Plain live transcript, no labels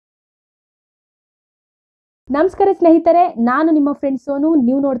ನಮಸ್ಕಾರ ಸ್ನೇಹಿತರೆ, ನಾನು ನಿಮ್ಮ ಫ್ರೆಂಡ್ ಸೋನು.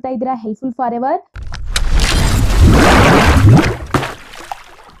 ನೀವು ನೋಡ್ತಾ ಇದ್ದೀರಾ ಹೆಲ್ಪ್ಫುಲ್ ಫಾರ್ ಎವರ್.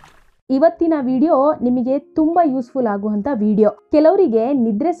 ಇವತ್ತಿನ ವಿಡಿಯೋ ನಿಮಗೆ ತುಂಬಾ ಯೂಸ್ಫುಲ್ ಆಗುವಂತ ವಿಡಿಯೋ. ಕೆಲವರಿಗೆ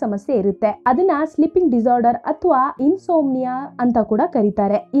ನಿದ್ರೆ ಸಮಸ್ಯೆ ಇರುತ್ತೆ, ಅದನ್ನ ಸ್ಲೀಪಿಂಗ್ ಡಿಸಾರ್ಡರ್ ಅಥವಾ ಇನ್ಸೋಮ್ನಿಯಾ ಅಂತ ಕೂಡ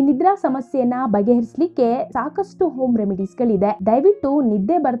ಕರೀತಾರೆ. ಈ ನಿದ್ರಾ ಸಮಸ್ಯೆಯನ್ನ ಬಗೆಹರಿಸಲಿಕ್ಕೆ ಸಾಕಷ್ಟು ಹೋಮ್ ರೆಮಿಡೀಸ್ ಗಳಿದೆ. ದಯವಿಟ್ಟು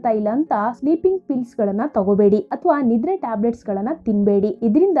ನಿದ್ದೆ ಬರ್ತಾ ಇಲ್ಲ ಅಂತ ಸ್ಲೀಪಿಂಗ್ ಪಿಲ್ಸ್ ಗಳನ್ನ ತಗೋಬೇಡಿ ಅಥವಾ ನಿದ್ರೆ ಟ್ಯಾಬ್ಲೆಟ್ಸ್ ಗಳನ್ನ ತಿನ್ಬೇಡಿ.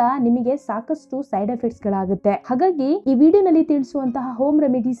 ಇದರಿಂದ ನಿಮಗೆ ಸಾಕಷ್ಟು ಸೈಡ್ ಎಫೆಕ್ಟ್ಸ್ ಗಳಾಗುತ್ತೆ. ಹಾಗಾಗಿ ಈ ವಿಡಿಯೋನಲ್ಲಿ ತಿಳಿಸುವಂತಹ ಹೋಮ್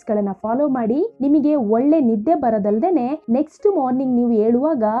ರೆಮಿಡೀಸ್ ಗಳನ್ನ ಫಾಲೋ ಮಾಡಿ ನಿಮಗೆ ಒಳ್ಳೆ ನಿದ್ದೆ ಬರದಲ್ದೇನೆ ನೆಕ್ಸ್ಟ್ ಮಾರ್ನಿಂಗ್ ನೀವು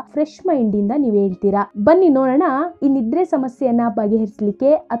ಹೇಳುವಾಗ ಫ್ರೆಶ್ ಮೈಂಡ್ ಇಂದ ನೀವು ಹೇಳ್ತೀರಾ. ಬನ್ನಿ ನೋಡೋಣ ಈ ನಿದ್ರೆ ಸಮಸ್ಯೆಯನ್ನ ಬಗೆಹರಿಸಲಿಕ್ಕೆ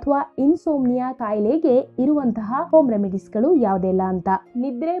ಅಥವಾ ಇನ್ಸೋಮ್ನಿಯಾ ಕಾಯಿಲೆಗೆ ಇರುವಂತಹ ಹೋಮ್ ರೆಮಿಡೀಸ್ ಗಳು ಯಾವ್ದೆಲ್ಲ ಅಂತ.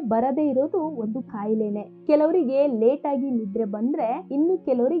 ನಿದ್ರೆ ಬರದೇ ಇರೋದು ಒಂದು ಕಾಯಿಲೆನೆ. ಕೆಲವರಿಗೆ ಲೇಟ್ ಆಗಿ ನಿದ್ರೆ ಬಂದ್ರೆ ಇನ್ನು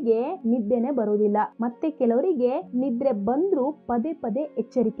ಕೆಲವರಿಗೆ ನಿದ್ದೆನೆ ಬರೋದಿಲ್ಲ. ಮತ್ತೆ ಕೆಲವರಿಗೆ ನಿದ್ರೆ ಬಂದ್ರು ಪದೇ ಪದೇ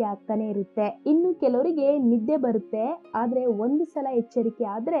ಎಚ್ಚರಿಕೆ ಆಗ್ತಾನೆ ಇರುತ್ತೆ. ಇನ್ನು ಕೆಲವರಿಗೆ ನಿದ್ದೆ ಬರುತ್ತೆ, ಆದ್ರೆ ಒಂದು ಸಲ ಎಚ್ಚರಿಕೆ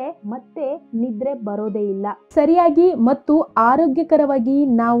ಆದ್ರೆ ಮತ್ತೆ ನಿದ್ರೆ ಬರೋದೇ ಇಲ್ಲ. ಸರಿಯಾಗಿ ಮತ್ತು ಆರೋಗ್ಯಕರವಾಗಿ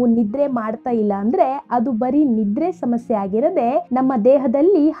ನಾವು ನಿದ್ರೆ ಮಾಡ್ತಾ ಇಲ್ಲ ಅಂದ್ರೆ ಅದು ಬರೀ ನಿದ್ರೆ ಸಮಸ್ಯೆ ಆಗಿರದೆ ನಮ್ಮ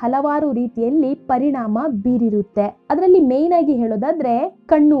ದೇಹದಲ್ಲಿ ಹಲವಾರು ರೀತಿಯಲ್ಲಿ ಪರಿಣಾಮ ಬೀರಿರುತ್ತೆ. ಅದರಲ್ಲಿ ಮೇನ್ ಆಗಿ ಹೇಳೋದಾದ್ರೆ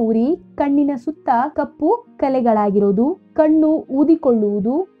ಕಣ್ಣು ಉರಿ, ಕಣ್ಣಿನ ಸುತ್ತ ಕಪ್ಪು ಕಲೆಗಳಾಗಿರೋದು, ಕಣ್ಣು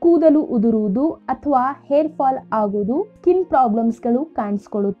ಊದಿಕೊಳ್ಳುವುದು, ಕೂದಲು ಉದುರುವುದು ಅಥವಾ ಹೇರ್ ಫಾಲ್ ಆಗುವುದು, ಸ್ಕಿನ್ ಪ್ರಾಬ್ಲಮ್ಸ್ ಗಳು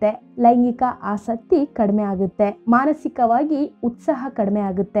ಕಾಣಿಸ್ಕೊಳ್ಳುತ್ತೆ, ಲೈಂಗಿಕ ಆಸಕ್ತಿ ಕಡಿಮೆ ಆಗುತ್ತೆ, ಮಾನಸಿಕವಾಗಿ ಉತ್ಸಾಹ ಕಡಿಮೆ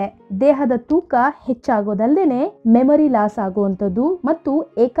ಆಗುತ್ತೆ, ದೇಹದ ತೂಕ ಹೆಚ್ಚಾಗೋದಲ್ದೇನೆ ಮೆಮೊರಿ ಲಾಸ್ ಆಗುವಂತದ್ದು ಮತ್ತು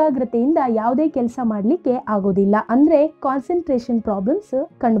ಏಕಾಗ್ರತೆಯಿಂದ ಯಾವುದೇ ಕೆಲಸ ಮಾಡ್ಲಿಕ್ಕೆ ಆಗೋದಿಲ್ಲ, ಅಂದ್ರೆ ಕಾನ್ಸಂಟ್ರೇಷನ್ ಪ್ರಾಬ್ಲಮ್ಸ್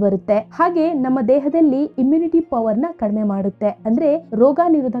ಕಂಡುಬರುತ್ತೆ. ಹಾಗೆ ನಮ್ಮ ದೇಹದಲ್ಲಿ ಇಮ್ಯುನಿಟಿ ಪವರ್ ನ ಕಡಿಮೆ ಮಾಡುತ್ತೆ, ಅಂದ್ರೆ ರೋಗ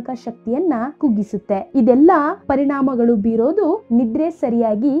ನಿರೋಧಕ ಶಕ್ತಿಯನ್ನ ಕುಗ್ಗಿಸುತ್ತೆ. ಇದೆಲ್ಲ ಪರಿಣಾಮಗಳು ಬೀರೋದು ನಿದ್ರೆ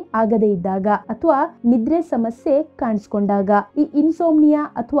ಸರಿಯಾಗಿ ಆಗದೇ ಇದ್ದಾಗ ಅಥವಾ ನಿದ್ರೆ ಸಮಸ್ಯೆ ಕಾಣಿಸ್ಕೊಂಡಾಗ. ಈ ಇನ್ಸೋಮ್ನಿಯಾ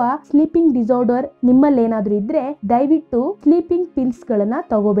ಅಥವಾ ಸ್ಲೀಪಿಂಗ್ ಡಿಸಾರ್ಡರ್ ನಿಮ್ಮಲ್ಲಿ ಏನಾದ್ರೂ ಇದ್ರೆ ದಯವಿಟ್ಟು ಸ್ಲೀಪಿಂಗ್ ಪಿಲ್ಸ್ ಗಳನ್ನ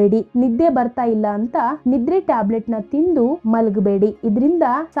ತಗೋಬೇಡಿ. ನಿದ್ದೆ ಬರ್ತಾ ಇಲ್ಲ ಅಂತ ನಿದ್ರೆ ಟ್ಯಾಬ್ಲೆಟ್ ನ ತಿಂದು ಮಲಗಬೇಡಿ. ಇದರಿಂದ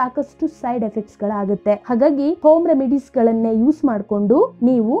ಸಾಕಷ್ಟು ಸೈಡ್ ಎಫೆಕ್ಟ್ಸ್ ಗಳಾಗುತ್ತೆ. ಹಾಗಾಗಿ ಹೋಮ್ ರೆಮಿಡೀಸ್ ಗಳನ್ನೇ ಯೂಸ್ ಮಾಡ್ಕೊಂಡು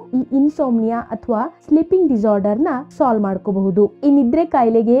ನೀವು ಈ ಇನ್ಸೋಮ್ನಿಯಾ ಅಥವಾ ಸ್ಲೀಪಿಂಗ್ ಡಿಸಾರ್ಡರ್ ನ ಸಾಲ್ವ್ ಮಾಡ್ಕೋಬಹುದು. ಈ ನಿದ್ರೆ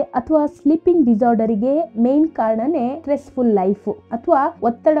ಕಾಯಿಲೆಗೆ ಅಥವಾ ಸ್ಲೀಪಿಂಗ್ ಡಿಸಾರ್ಡರ್ ಗೆ ಮೇನ್ ಕಾರಣನೇ ಸ್ಟ್ರೆಸ್ಫುಲ್ ಲೈಫ್ ಅಥವಾ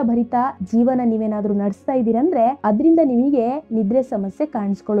ಒತ್ತಡ ಭರಿತ ಜೀವನ ನೀವೇನಾದ್ರೂ ನಡೆಸ್ತಾ ಇದ್ದೀರಂದ್ರೆ ಅದರಿಂದ ನಿಮಗೆ ನಿದ್ರೆ ಸಮಸ್ಯೆ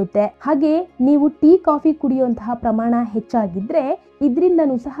ಕಾಣಿಸ್ಕೊಳ್ಳುತ್ತೆ. ಹಾಗೆ ನೀವು ಟೀ ಕಾಫಿ ಕುಡಿಯುವಂತಹ ಪ್ರಮಾಣ ಹೆಚ್ಚಾಗಿದ್ರೆ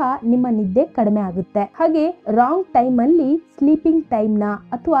ಇದರಿಂದನೂ ಸಹ ನಿಮ್ಮ ನಿದ್ದೆ ಕಡಿಮೆ ಆಗುತ್ತೆ. ಹಾಗೆ ರಾಂಗ್ ಟೈಮ್ ಅಲ್ಲಿ ಸ್ಲೀಪಿಂಗ್ ಟೈಮ್ ನ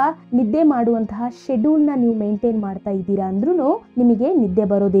ಅಥವಾ ನಿದ್ದೆ ಮಾಡುವಂತಹ ಶೆಡ್ಯೂಲ್ ನ ನೀವು ಮೇಂಟೈನ್ ಮಾಡ್ತಾ ಇದ್ದೀರಾ ಅಂದ್ರೂ ನಿಮಗೆ ನಿದ್ದೆ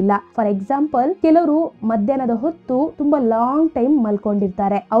ಬರೋದಿಲ್ಲ. ಫಾರ್ ಎಕ್ಸಾಂಪಲ್, ಕೆಲವರು ಮಧ್ಯಾಹ್ನದ ಹೊತ್ತು ತುಂಬಾ ಲಾಂಗ್ ಟೈಮ್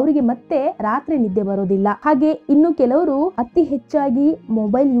ಮಲ್ಕೊಂಡಿರ್ತಾರೆ, ಅವರಿಗೆ ಮತ್ತೆ ರಾತ್ರಿ ನಿದ್ದೆ ಬರೋದಿಲ್ಲ. ಹಾಗೆ ಇನ್ನು ಕೆಲವರು ಅತಿ ಹೆಚ್ಚಾಗಿ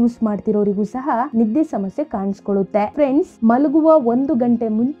ಮೊಬೈಲ್ ಯೂಸ್ ಮಾಡ್ತಿರೋರಿಗೂ ಸಹ ನಿದ್ದೆ ಸಮಸ್ಯೆ ಕಾಣಿಸ್ಕೊಳ್ಳುತ್ತೆ. ಫ್ರೆಂಡ್ಸ್, ಮಲಗುವ 1 ಗಂಟೆ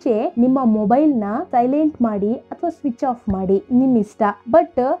ಮುಂಚೆ ನಿಮ್ಮ ಮೊಬೈಲ್ ನ ಸೈಲೆಂಟ್ ಮಾಡಿ ಅಥವಾ ಸ್ವಿಚ್ ಆಫ್ ಮಾಡಿ, ನಿಮ್ಮ ಇಷ್ಟ.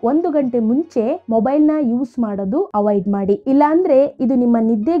 ಬಟ್ 1 ಗಂಟೆ ಮುಂಚೆ ಮೊಬೈಲ್ ನ ಯೂಸ್ ಮಾಡೋದು ಅವಾಯ್ಡ್ ಮಾಡಿ. ಇಲ್ಲ ಅಂದ್ರೆ ಇದು ನಿಮ್ಮ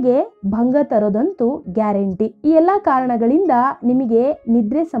ನಿದ್ದೆಗೆ ಭಂಗ ತರೋದಂತೂ ಗ್ಯಾರಂಟಿ. ಈ ಎಲ್ಲಾ ಕಾರಣಗಳಿಂದ ನಿಮಗೆ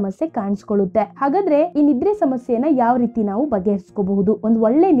ನಿದ್ರೆ ಸಮಸ್ಯೆ ಕಾಣಿಸ್ಕೊಳ್ಳುತ್ತೆ. ಹಾಗಾದ್ರೆ ಈ ನಿದ್ರೆ ಸಮಸ್ಯೆನ ಯಾವ ರೀತಿ ನಾವು ಬಗೆಹರಿಸ್ಕೋಬಹುದು? ಒಂದು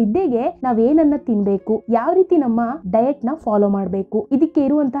ಒಳ್ಳೆ ನಿದ್ದೆಗೆ ನಾವ್ ಏನನ್ನ ತಿನ್ಬೇಕು, ಯಾವ ರೀತಿ ನಮ್ಮ ಡಯಟ್ ನ ಫಾಲೋ ಮಾಡಬೇಕು, ಇದಕ್ಕೆ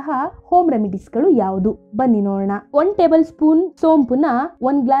ಇರುವಂತಹ ಹೋಮ್ ರೆಮಿಡೀಸ್ ಗಳು ಯಾವುದು? ಬನ್ನಿ ನೋಡೋಣ. 1 ಟೇಬಲ್ ಸ್ಪೂನ್ ಸೋಂಪುನ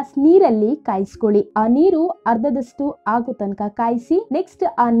 1 ಗ್ಲಾಸ್ ನೀರಲ್ಲಿ ಕಾಯಿಸ್ಕೊಳ್ಳಿ. ಆ ನೀರು ಅರ್ಧದಷ್ಟು ಆಗೋ ತನಕ ಕಾಯಿಸಿ ನೆಕ್ಸ್ಟ್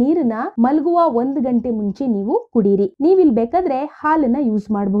ಆ ನೀರನ್ನ ಮಲಗುವ 1 ಗಂಟೆ ಮುಂಚೆ ನೀವು ಕುಡೀರಿ. ನೀವಿಲ್ ಬೇಕಾದ್ರೆ ಹಾಲನ್ನ ಯೂಸ್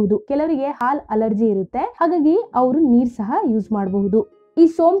ಮಾಡಬಹುದು. ಕೆಲವರಿಗೆ ಹಾಲ್ ಅಲರ್ಜಿ ಇರುತ್ತೆ, ಹಾಗಾಗಿ ಅವರು ನೀರ್ ಸಹ ಯೂಸ್ ಮಾಡಬಹುದು. ಈ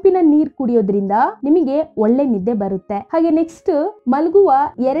ಸೋಂಪಿನ ನೀರ್ ಕುಡಿಯೋದ್ರಿಂದ ನಿಮಗೆ ಒಳ್ಳೆ ನಿದ್ದೆ ಬರುತ್ತೆ. ಹಾಗೆ ನೆಕ್ಸ್ಟ್ ಮಲಗುವ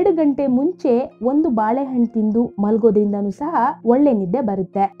 2 ಗಂಟೆ ಮುಂಚೆ 1 ಬಾಳೆಹಣ್ಣು ತಿಂದು ಮಲಗೋದ್ರಿಂದನೂ ಸಹ ಒಳ್ಳೆ ನಿದ್ದೆ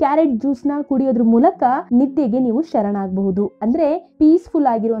ಬರುತ್ತೆ. ಕ್ಯಾರೆಟ್ ಜ್ಯೂಸ್ ನ ಕುಡಿಯೋದ್ರ ಮೂಲಕ ನಿದ್ದೆಗೆ ನೀವು ಶರಣಾಗಬಹುದು, ಅಂದ್ರೆ ಪೀಸ್ಫುಲ್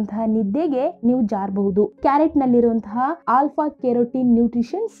ಆಗಿರುವಂತಹ ನಿದ್ದೆಗೆ ನೀವು ಜಾರಬಹುದು. ಕ್ಯಾರೆಟ್ ನಲ್ಲಿರುವಂತಹ ಆಲ್ಫಾ ಕೆರೋಟಿನ್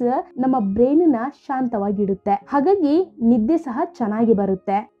ನ್ಯೂಟ್ರಿಷನ್ಸ್ ನಮ್ಮ ಬ್ರೈನ್ ನ ಶಾಂತವಾಗಿಡುತ್ತೆ, ಹಾಗಾಗಿ ನಿದ್ದೆ ಸಹ ಚೆನ್ನಾಗಿ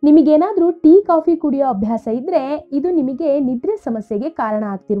ಬರುತ್ತೆ. ನಿಮಗೇನಾದ್ರೂ ಟೀ ಕಾಫಿ ಕುಡಿಯೋ ಅಭ್ಯಾಸ ಇದ್ರೆ ಇದು ನಿಮಗೆ ನಿದ್ರೆ ಸಮಸ್ಯೆಗೆ ಕಾರಣ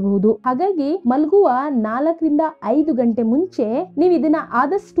ಆಗ್ತಿರಬಹುದು. ಹಾಗಾಗಿ ಮಲಗುವ 4 ರಿಂದ 5 ಗಂಟೆ ಮುಂಚೆ ನೀವು ಇದನ್ನ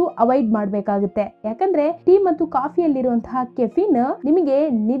ಆದಷ್ಟು ಅವಾಯ್ಡ್ ಮಾಡ್ಬೇಕಾಗುತ್ತೆ. ಯಾಕಂದ್ರೆ ಟೀ ಮತ್ತು ಕಾಫಿಯಲ್ಲಿರುವಂತಹ ಕೆಫಿನ್ ನಿಮಗೆ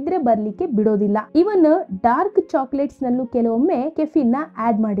ನಿದ್ರೆ ಬರ್ಲಿಕ್ಕೆ ಬಿಡೋದಿಲ್ಲ. ಇವನ್ ಡಾರ್ಕ್ ಚಾಕ್ಲೇಟ್ಸ್ ನಲ್ಲೂ ಕೆಲವೊಮ್ಮೆ ಕೆಫಿನ್ ನ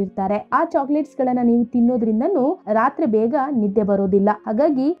ಆಡ್ ಮಾಡಿರ್ತಾರೆ. ಆ ಚಾಕ್ಲೇಟ್ಸ್ ಗಳನ್ನ ನೀವು ತಿನ್ನೋದ್ರಿಂದನೂ ರಾತ್ರಿ ಬೇಗ ನಿದ್ದೆ ಬರೋದಿಲ್ಲ.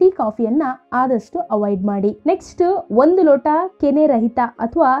 ಹಾಗಾಗಿ ಟೀ ಕಾಫಿಯನ್ನ ಆದಷ್ಟು ಅವಾಯ್ಡ್ ಮಾಡಿ. ನೆಕ್ಸ್ಟ್ 1 ಲೋಟ ಕೆನೆ ರಹಿತ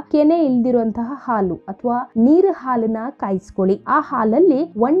ಅಥವಾ ಕೆನೆ ಇಲ್ದಿರುವಂತಹ ಹಾಲು ಅಥವಾ ನೀರು ಹಾಲನ್ನ ಕಾಯಿಸ್ಕೊಳ್ಳಿ. ಆ ಹಾಲು ಹಾಲಲ್ಲಿ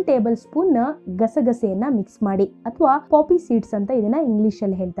 1 ಟೇಬಲ್ ಸ್ಪೂನ್ ಗಸಗಸೆಯನ್ನ ಮಿಕ್ಸ್ ಮಾಡಿ, ಅಥವಾ ಪಾಪಿ ಸೀಡ್ಸ್ ಅಂತ ಇದನ್ನ ಇಂಗ್ಲಿಷ್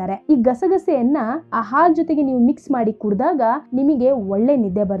ಅಲ್ಲಿ ಹೇಳ್ತಾರೆ. ಈ ಗಸಗಸೆಯನ್ನ ಆ ಹಾಲ್ ಜೊತೆಗೆ ನೀವು ಮಿಕ್ಸ್ ಮಾಡಿ ಕುಡಿದಾಗ ನಿಮಗೆ ಒಳ್ಳೆ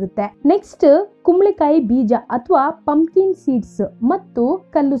ನಿದ್ದೆ ಬರುತ್ತೆ. ನೆಕ್ಸ್ಟ್ ಕುಂಬಳಕಾಯಿ ಬೀಜ ಅಥವಾ ಪಂಪ್ಕಿನ್ ಸೀಡ್ಸ್ ಮತ್ತು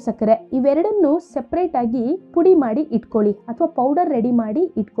ಕಲ್ಲು ಸಕ್ಕರೆ ಇವೆರಡನ್ನು ಸೆಪರೇಟ್ ಆಗಿ ಪುಡಿ ಮಾಡಿ ಇಟ್ಕೊಳ್ಳಿ, ಅಥವಾ ಪೌಡರ್ ರೆಡಿ ಮಾಡಿ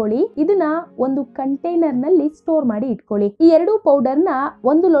ಇಟ್ಕೊಳ್ಳಿ. ಇದನ್ನ ಒಂದು ಕಂಟೈನರ್ ನಲ್ಲಿ ಸ್ಟೋರ್ ಮಾಡಿ ಇಟ್ಕೊಳ್ಳಿ. ಈ ಎರಡು ಪೌಡರ್ ನ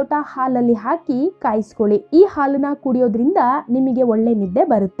 1 ಲೋಟ ಹಾಲಲ್ಲಿ ಹಾಕಿ ಕಾಯಿಸ್ಕೊಳ್ಳಿ. ಈ ಹಾಲನ್ನ ಕುಡಿಯೋದ್ರಿಂದ ನಿಮಗೆ ಒಳ್ಳೆ ನಿದ್ದೆ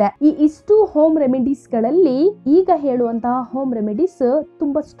ಬರುತ್ತೆ. ಈ ಇಷ್ಟು ಹೋಮ್ ರೆಮಿಡೀಸ್ ಗಳಲ್ಲಿ ಈಗ ಹೇಳುವಂತಹ ಹೋಮ್ ರೆಮಿಡೀಸ್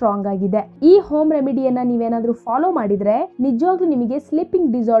ತುಂಬಾ ಸ್ಟ್ರಾಂಗ್ ಆಗಿದೆ. ಈ ಹೋಮ್ ರೆಮಿಡಿಯನ್ನ ನೀವೇನಾದ್ರೂ ಫಾಲೋ ಮಾಡಿದ್ರೆ ನಿಜವಾಗ್ಲೂ ನಿಮಗೆ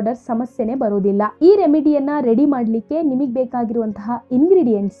ಸ್ಲೀಪಿಂಗ್ ಡಿಸಾರ್ಡರ್ ಸಮಸ್ಯೆನೆ ಬರೋದಿಲ್ಲ. ಈ ರೆಮಿಡಿಯನ್ನ ರೆಡಿ ಮಾಡ್ಲಿಕ್ಕೆ ನಿಮಗೆ ಬೇಕಾಗಿರುವಂತಹ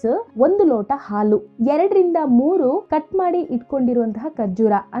ಇಂಗ್ರೀಡಿಯೆಂಟ್ಸ್ 1 ಲೋಟ ಹಾಲು, 2 ರಿಂದ 3 ಕಟ್ ಮಾಡಿ ಇಟ್ಕೊಂಡಿರುವಂತಹ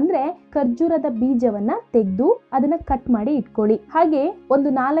ಖರ್ಜೂರ, ಅಂದ್ರೆ ಖರ್ಜೂರದ ಬೀಜವನ್ನ ತೆಗೆದು ಅದನ್ನ ಕಟ್ ಮಾಡಿ ಇಟ್ಕೊಳ್ಳಿ. ಹಾಗೆ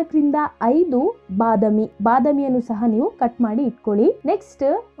ಒಂದು 4 ರಿಂದ 5 ಬಾದಾಮಿಯನ್ನು ಸಹ ನೀವು ಕಟ್ ಮಾಡಿ ಇಟ್ಕೊಳ್ಳಿ. ನೆಕ್ಸ್ಟ್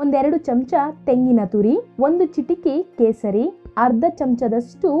 1-2 ಚಮಚ ತೆಂಗಿನ ತುರಿ, 1 ಚಿಟಿಕೆ ಕೇಸರಿ, ಅರ್ಧ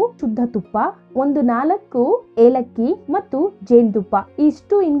ಚಮಚದಷ್ಟು ಶುದ್ಧ ತುಪ್ಪ, 4 ಏಲಕ್ಕಿ ಮತ್ತು ಜೇನುತುಪ್ಪ.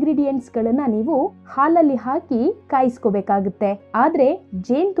 ಇಷ್ಟು ಇಂಗ್ರೀಡಿಯೆಂಟ್ಸ್ ಗಳನ್ನ ನೀವು ಹಾಲಲ್ಲಿ ಹಾಕಿ ಕಾಯಿಸ್ಕೋಬೇಕಾಗುತ್ತೆ. ಆದ್ರೆ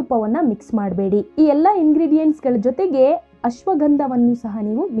ಜೇನುತುಪ್ಪವನ್ನ ಮಿಕ್ಸ್ ಮಾಡಬೇಡಿ. ಈ ಎಲ್ಲಾ ಇಂಗ್ರೀಡಿಯೆಂಟ್ಸ್ ಗಳ ಜೊತೆಗೆ ಅಶ್ವಗಂಧವನ್ನು ಸಹ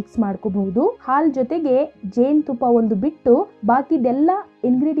ನೀವು ಮಿಕ್ಸ್ ಮಾಡ್ಕೋಬಹುದು. ಹಾಲ್ ಜೊತೆಗೆ ಜೇನುತುಪ್ಪ ಒಂದು ಬಿಟ್ಟು ಬಾಕಿದೆಲ್ಲ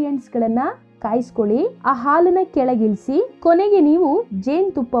ಇಂಗ್ರೀಡಿಯೆಂಟ್ಸ್ ಗಳನ್ನ ಕಾಯಿಸ್ಕೊಳ್ಳಿ. ಆ ಹಾಲನ್ನ ಕೆಳಗಿಳಿಸಿ ಕೊನೆಗೆ ನೀವು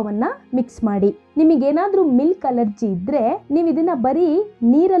ಜೇನುತುಪ್ಪವನ್ನ ಮಿಕ್ಸ್ ಮಾಡಿ. ನಿಮಗೇನಾದ್ರೂ ಮಿಲ್ಕ್ ಅಲರ್ಜಿ ಇದ್ರೆ ನೀವು ಇದನ್ನ ಬರೀ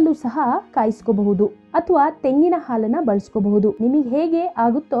ನೀರಲ್ಲೂ ಸಹ ಕಾಯಿಸ್ಕೋಬಹುದು, ಅಥವಾ ತೆಂಗಿನ ಹಾಲನ್ನ ಬಳಸ್ಕೋಬಹುದು. ನಿಮಗೆ ಹೇಗೆ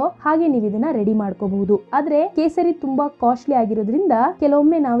ಆಗುತ್ತೋ ಹಾಗೆ ನೀವು ಇದನ್ನ ರೆಡಿ ಮಾಡ್ಕೋಬಹುದು. ಆದ್ರೆ ಕೇಸರಿ ತುಂಬಾ ಕಾಸ್ಟ್ಲಿ ಆಗಿರೋದ್ರಿಂದ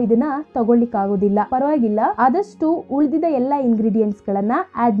ಕೆಲವೊಮ್ಮೆ ನಾವು ಇದನ್ನ ತಗೊಳ್ಳಿಕ್ ಆಗೋದಿಲ್ಲ. ಪರವಾಗಿಲ್ಲ, ಆದಷ್ಟು ಉಳಿದಿದ ಎಲ್ಲಾ ಇಂಗ್ರೀಡಿಯೆಂಟ್ಸ್ ಗಳನ್ನ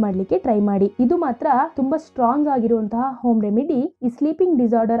ಆಡ್ ಮಾಡ್ಲಿಕ್ಕೆ ಟ್ರೈ ಮಾಡಿ. ಇದು ಮಾತ್ರ ತುಂಬಾ ಸ್ಟ್ರಾಂಗ್ ಆಗಿರುವಂತಹ ಹೋಮ್ ರೆಮಿಡಿ ಈ ಸ್ಲೀಪಿಂಗ್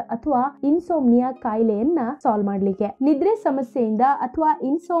ಡಿಸಾರ್ಡರ್ ಅಥವಾ ಇನ್ಸೋಮ್ನಿಯಾ ಕಾಯಿಲೆಯನ್ನ ಸಾಲ್ವ್ ಮಾಡ್ಲಿಕ್ಕೆ. ನಿದ್ರೆ ಸಮಸ್ಯೆಯಿಂದ ಅಥವಾ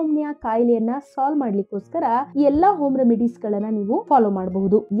ಇನ್ಸೋಮ್ನಿಯಾ ಕಾಯಿಲೆಯನ್ನ ಸಾಲ್ವ್ ಮಾಡ್ಲಿಕ್ಕೋಸ್ಕರ ಈ ಎಲ್ಲಾ ಹೋಮ್ ರೆಮಿಡೀಸ್ ಗಳನ್ನ ನೀವು ಫಾಲೋ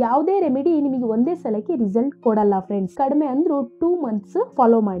ಮಾಡಬಹುದು. ಯಾವುದೇ ರೆಮಿಡಿ ನಿಮಗೆ ಒಂದೇ ಸಲಕ್ಕೆ ರಿಸಲ್ಟ್ ಕೊಡಲ್ಲ ಫ್ರೆಂಡ್ಸ್. ಕಡಿಮೆ ಅಂದ್ರೂ 2 ಮಂತ್ಸ್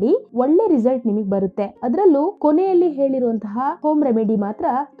ಫಾಲೋ ಮಾಡಿ ಒಳ್ಳೆ ರಿಸಲ್ಟ್ ನಿಮಗೆ ಬರುತ್ತೆ. ಅದರಲ್ಲೂ ಕೊನೆಯಲ್ಲಿ ಹೇಳಿರುವಂತಹ ಹೋಮ್ ರೆಮಿಡಿ ಮಾತ್ರ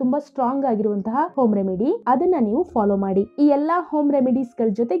ತುಂಬಾ ಸ್ಟ್ರಾಂಗ್ ಆಗಿರುವಂತಹ ಹೋಮ್ ರೆಮಿಡಿ. ಅದನ್ನ ನೀವು ಫಾಲೋ ಮಾಡಿ. ಈ ಎಲ್ಲಾ ಹೋಮ್ ರೆಮಿಡೀಸ್ ಗಳ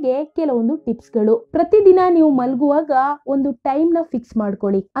ಜೊತೆಗೆ ಕೆಲವೊಂದು ಟಿಪ್ಸ್ ಗಳು. ಪ್ರತಿದಿನ ನೀವು ಮಲಗುವಾಗ ಒಂದು ಟೈಮ್ ನ ಫಿಕ್ಸ್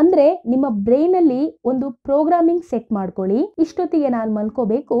ಮಾಡ್ಕೊಳ್ಳಿ. ಅಂದ್ರೆ ನಿಮ್ಮ ಬ್ರೈನ್ ಅಲ್ಲಿ ಒಂದು ಪ್ರೋಗ್ರಾಮಿಂಗ್ ಸೆಟ್ ಮಾಡ್ಕೊಳ್ಳಿ. ಇಷ್ಟೊತ್ತಿಗೆ ನಾನು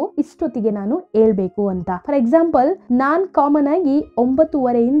ಮಲ್ಕೋಬೇಕು, ಇಷ್ಟೊತ್ತಿಗೆ ನಾನು ಏಳ್ಬೇಕು ಅಂತ. ಫಾರ್ ಎಕ್ಸಾಂಪಲ್, ನಾನ್ ಕಾಮನ್ ಆಗಿ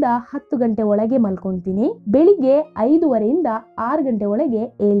 9:30ಯಿಂದ 10 ಗಂಟೆ ಒಳಗೆ ಮಲ್ಕೊಂತೀನಿ. ಬೆಳಿಗ್ಗೆ 5:30ಯಿಂದ 6 ಗಂಟೆ ಒಳಗೆ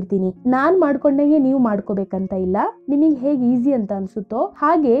ಏಳ್ತೀನಿ. ನಾನ್ ಮಾಡ್ಕೊಂಡಂಗೆ ನೀವು ಮಾಡ್ಕೋಬೇಕಂತ ಇಲ್ಲ. ನಿಮಗೆ ಹೇಗೆ ಈಸಿ ಅಂತ ಅನ್ಸುತ್ತೋ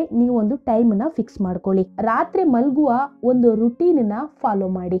ಹಾಗೆ ನೀವು ಒಂದು ಟೈಮ್ ನ ಫಿಕ್ಸ್ ಮಾಡ್ಕೊಳ್ಳಿ. ರಾತ್ರಿ ಮಲಗುವ ಒಂದು ರುಟೀನ್ ನ ಫಾಲೋ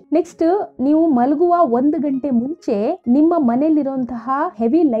ಮಾಡಿ. ನೆಕ್ಸ್ಟ್, ನೀವು ಮಲಗುವ 1 ಗಂಟೆ ಮುಂಚೆ ನಿಮ್ಮ ಮನೆಯಲ್ಲಿರುವಂತಹ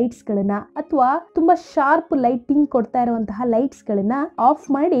ಹೆವಿ ಲೈಟ್ಸ್ ಗಳನ್ನ ಅಥವಾ ತುಂಬಾ ಶಾರ್ಪ್ ಲೈಟಿಂಗ್ ಕೊಡ್ತಾ ಇರುವಂತಹ ಲೈಟ್ಸ್ ಗಳನ್ನ ಆಫ್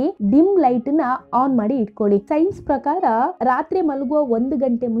ಮಾಡಿ ಡಿಮ್ ಲೈಟ್ ನ ಆನ್ ಮಾಡಿ ಇಟ್ಕೊಳ್ಳಿ. ಸೈನ್ಸ್ ಪ್ರಕಾರ ರಾತ್ರಿ ಮಲಗುವ 1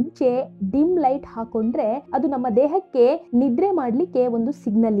 ಗಂಟೆ ಮುಂಚೆ ಡಿಮ್ ಲೈಟ್ ಹಾಕೊಂಡ್ರೆ ಅದು ನಮ್ಮ ದೇಹಕ್ಕೆ ನಿದ್ರೆ ಮಾಡ್ಲಿಕ್ಕೆ ಒಂದು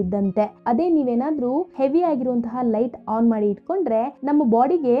ಸಿಗ್ನಲ್ ಇದ್ದಂತೆ. ಅದೇ ನೀವೇನಾದ್ರೂ ಹೆವಿ ಆಗಿರುವಂತಹ ಲೈಟ್ ಆನ್ ಮಾಡಿ ಇಟ್ಕೊಂಡ್ರೆ ನಮ್ಮ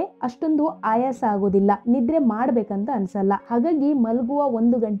ಬಾಡಿಗೆ ಅಷ್ಟೊಂದು ಆಯಾಸ ಆಗೋದಿಲ್ಲ, ನಿದ್ರೆ ಮಾಡ್ಬೇಕಂತ ಅನ್ಸಲ್ಲ. ಹಾಗಾಗಿ ಮಲಗುವ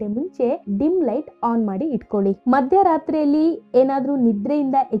 1 ಗಂಟೆ ಮುಂಚೆ ಡಿಮ್ ಲೈಟ್ ಆನ್ ಮಾಡಿ ಇಟ್ಕೊಳ್ಳಿ. ಮಧ್ಯರಾತ್ರಿಯಲ್ಲಿ ಏನಾದ್ರೂ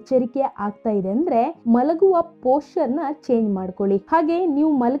ನಿದ್ರೆಯಿಂದ ಎಚ್ಚರಿಕೆ ಆಗ್ತಾ ಇದೆ ಅಂದ್ರೆ ಮಲಗುವ ಪೋಸ್ಚರ್ ನ ಚೇಂಜ್ ಮಾಡ್ಕೊಳ್ಳಿ. ಹಾಗೆ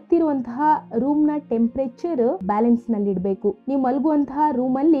ನೀವು ಮಲಗ್ತಿರುವಂತಹ ರೂಮ್ ನ ಟೆಂಪರೇಚರ್ ಬ್ಯಾಲೆನ್ಸ್ ನಲ್ಲಿ ಇಡಬೇಕು. ನೀವು ಮಲಗುವಂತಹ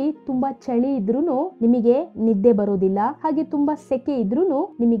ರೂಮ್ ಅಲ್ಲಿ ತುಂಬಾ ಚಳಿ ಇದ್ರೂನು ನಿಮಗೆ ನಿದ್ದೆ ಬರೋದಿಲ್ಲ, ಹಾಗೆ ತುಂಬಾ ಸೆಕೆ ಇದ್ರೂನು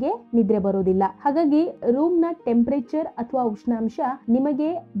ನಿಮಗೆ ನಿದ್ರೆ ಬರೋದಿಲ್ಲ. ಹಾಗಾಗಿ ರೂಮ್ ನ ಟೆಂಪರೇಚರ್ ಅಥವಾ ಉಷ್ಣಾಂಶ ನಿಮಗೆ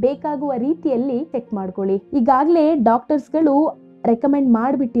ಬೇಕಾಗುವ ರೀತಿಯಲ್ಲಿ ಚೆಕ್ ಮಾಡ್ಕೊಳ್ಳಿ. ಈಗಾಗಲೇ ಡಾಕ್ಟರ್ಸ್ ಗಳು ರೆಕಮೆಂಡ್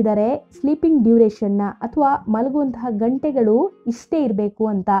ಮಾಡಿಬಿಟ್ಟಿದ್ದಾರೆ ಸ್ಲೀಪಿಂಗ್ ಡ್ಯೂರೇಷನ್ ನ, ಅಥವಾ ಮಲಗುವಂತಹ ಗಂಟೆಗಳು ಇಷ್ಟೇ ಇರಬೇಕು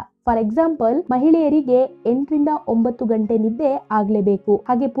ಅಂತ. ಫಾರ್ ಎಕ್ಸಾಂಪಲ್, ಮಹಿಳೆಯರಿಗೆ 8 ರಿಂದ 9 ಗಂಟೆ ನಿದ್ದೆ ಆಗ್ಲೇಬೇಕು.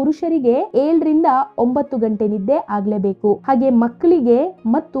 ಹಾಗೆ ಪುರುಷರಿಗೆ 7 ರಿಂದ 9 ಗಂಟೆ ನಿದ್ದೆ ಆಗ್ಲೇಬೇಕು. ಹಾಗೆ ಮಕ್ಕಳಿಗೆ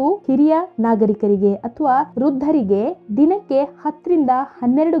ಮತ್ತು ಹಿರಿಯ ನಾಗರಿಕರಿಗೆ ಅಥವಾ ವೃದ್ಧರಿಗೆ ದಿನಕ್ಕೆ 10 ರಿಂದ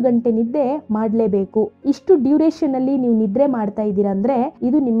 12 ಗಂಟೆ ನಿದ್ದೆ ಮಾಡ್ಲೇಬೇಕು. ಇಷ್ಟು ಡ್ಯೂರೇಷನ್ ಅಲ್ಲಿ ನೀವು ನಿದ್ರೆ ಮಾಡ್ತಾ ಇದ್ದೀರಾ ಅಂದ್ರೆ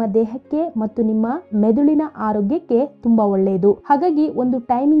ಇದು ನಿಮ್ಮ ದೇಹಕ್ಕೆ ಮತ್ತು ನಿಮ್ಮ ಮೆದುಳಿನ ಆರೋಗ್ಯಕ್ಕೆ ತುಂಬಾ ಒಳ್ಳೆಯದು. ಹಾಗಾಗಿ ಒಂದು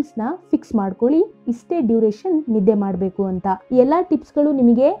ಟೈಮಿಂಗ್ಸ್ ನ ಫಿಕ್ಸ್ ಮಾಡ್ಕೊಳ್ಳಿ, ಇಷ್ಟೇ ಡ್ಯೂರೇಷನ್ ನಿದ್ದೆ ಮಾಡ್ಬೇಕು ಅಂತ. ಎಲ್ಲಾ ಟಿಪ್ಸ್ ಗಳು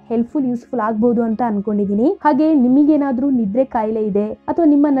ನಿಮಗೆ ಹೆಲ್ಪ್ಫುಲ್ ಯೂಸ್ಫುಲ್ ಆಗಬಹುದು ಅಂತ ಅನ್ಕೊಂಡಿದೀನಿ. ಹಾಗೆ ನಿಮಗೇನಾದ್ರೂ ನಿದ್ರೆ ಕಾಯಿಲೆ ಇದೆ ಅಥವಾ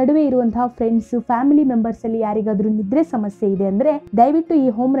ನಿಮ್ಮ ನಡುವೆ ಇರುವಂತಹ ಫ್ರೆಂಡ್ಸ್ ಫ್ಯಾಮಿಲಿ ಮೆಂಬರ್ಸ್ ಅಲ್ಲಿ ಯಾರಿಗಾದ್ರೂ ನಿದ್ರೆ ಸಮಸ್ಯೆ ಇದೆ ಅಂದ್ರೆ ದಯವಿಟ್ಟು ಈ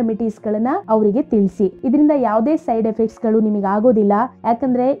ಹೋಮ್ ರೆಮಿಡೀಸ್ ಗಳನ್ನ ಅವರಿಗೆ ತಿಳಿಸಿ. ಇದರಿಂದ ಯಾವುದೇ ಸೈಡ್ ಎಫೆಕ್ಟ್ಸ್ ಗಳು ನಿಮಗೆ ಆಗೋದಿಲ್ಲ,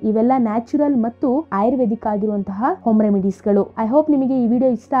 ಯಾಕಂದ್ರೆ ಇವೆಲ್ಲ ನ್ಯಾಚುರಲ್ ಮತ್ತು ಆಯುರ್ವೇದಿಕ್ ಆಗಿರುವಂತಹ ಹೋಮ್ ರೆಮಿಡೀಸ್ ಗಳು. ಐ ಹೋಪ್ ನಿಮಗೆ ಈ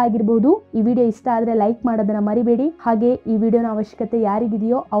ವಿಡಿಯೋ ಇಷ್ಟ ಆಗಿರಬಹುದು. ಈ ವಿಡಿಯೋ ಇಷ್ಟ ಆದ್ರೆ ಲೈಕ್ ಮಾಡೋದನ್ನ ಮರಿಬೇಡಿ. ಹಾಗೆ ಈ ವಿಡಿಯೋನ ಅವಶ್ಯಕತೆ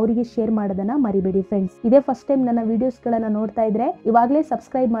ಯಾರಿಗಿದೆಯೋ ಅವರಿಗೆ ಶೇರ್ ಮಾಡೋದನ್ನ ಮರಿಬೇಡಿ ಫ್ರೆಂಡ್ಸ್. ಇದೇ ಫಸ್ಟ್ ಟೈಮ್ ನನ್ನ ವಿಡಿಯೋಸ್ ಗಳನ್ನ ನೋಡ್ತಾ ಇದ್ರೆ ಇವಾಗಲೇ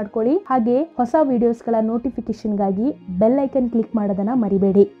ಸಬ್ಸ್ಕ್ರೈಬ್ ಮಾಡ್ಕೊಳ್ಳಿ. ಹಾಗೆ ಹೊಸ ವಿಡಿಯೋಸ್ ಗಳ ನೋಟಿಫಿಕೇಶನ್ ಗಾಗಿ ಬೆಲ್ ಐಕನ್ ಕ್ಲಿಕ್ ಮಾಡೋದನ್ನ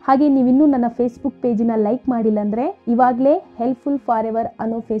ಮರಿಬೇಡಿ. ಹಾಗೆ ನೀವಿನ್ನೂ ನನ್ನ ಫೇಸ್ಬುಕ್ ಪೇಜಿನ ಲೈಕ್ ಮಾಡಿಲ್ಲ ಅಂದ್ರೆ ಇವಾಗ್ಲೇ ಹೆಲ್ಪ್ಫುಲ್ ಫಾರ್ ಎವರ್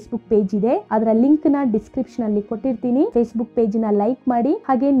ಅನ್ನೋ ಫೇಸ್ಬುಕ್ ಪೇಜ್ ಇದೆ, ಅದರ ಲಿಂಕ್ ನ ಡಿಸ್ಕ್ರಿಪ್ಷನ್ ಅಲ್ಲಿ ಕೊಟ್ಟಿರ್ತೀನಿ. ಫೇಸ್ಬುಕ್ ಪೇಜಿನ ಲೈಕ್ ಮಾಡಿ,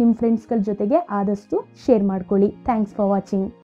 ಹಾಗೆ ನಿಮ್ ಫ್ರೆಂಡ್ಸ್ ಗಳ ಜೊತೆಗೆ ಆದಷ್ಟು ಶೇರ್ ಮಾಡ್ಕೊಳ್ಳಿ. Thanks for watching.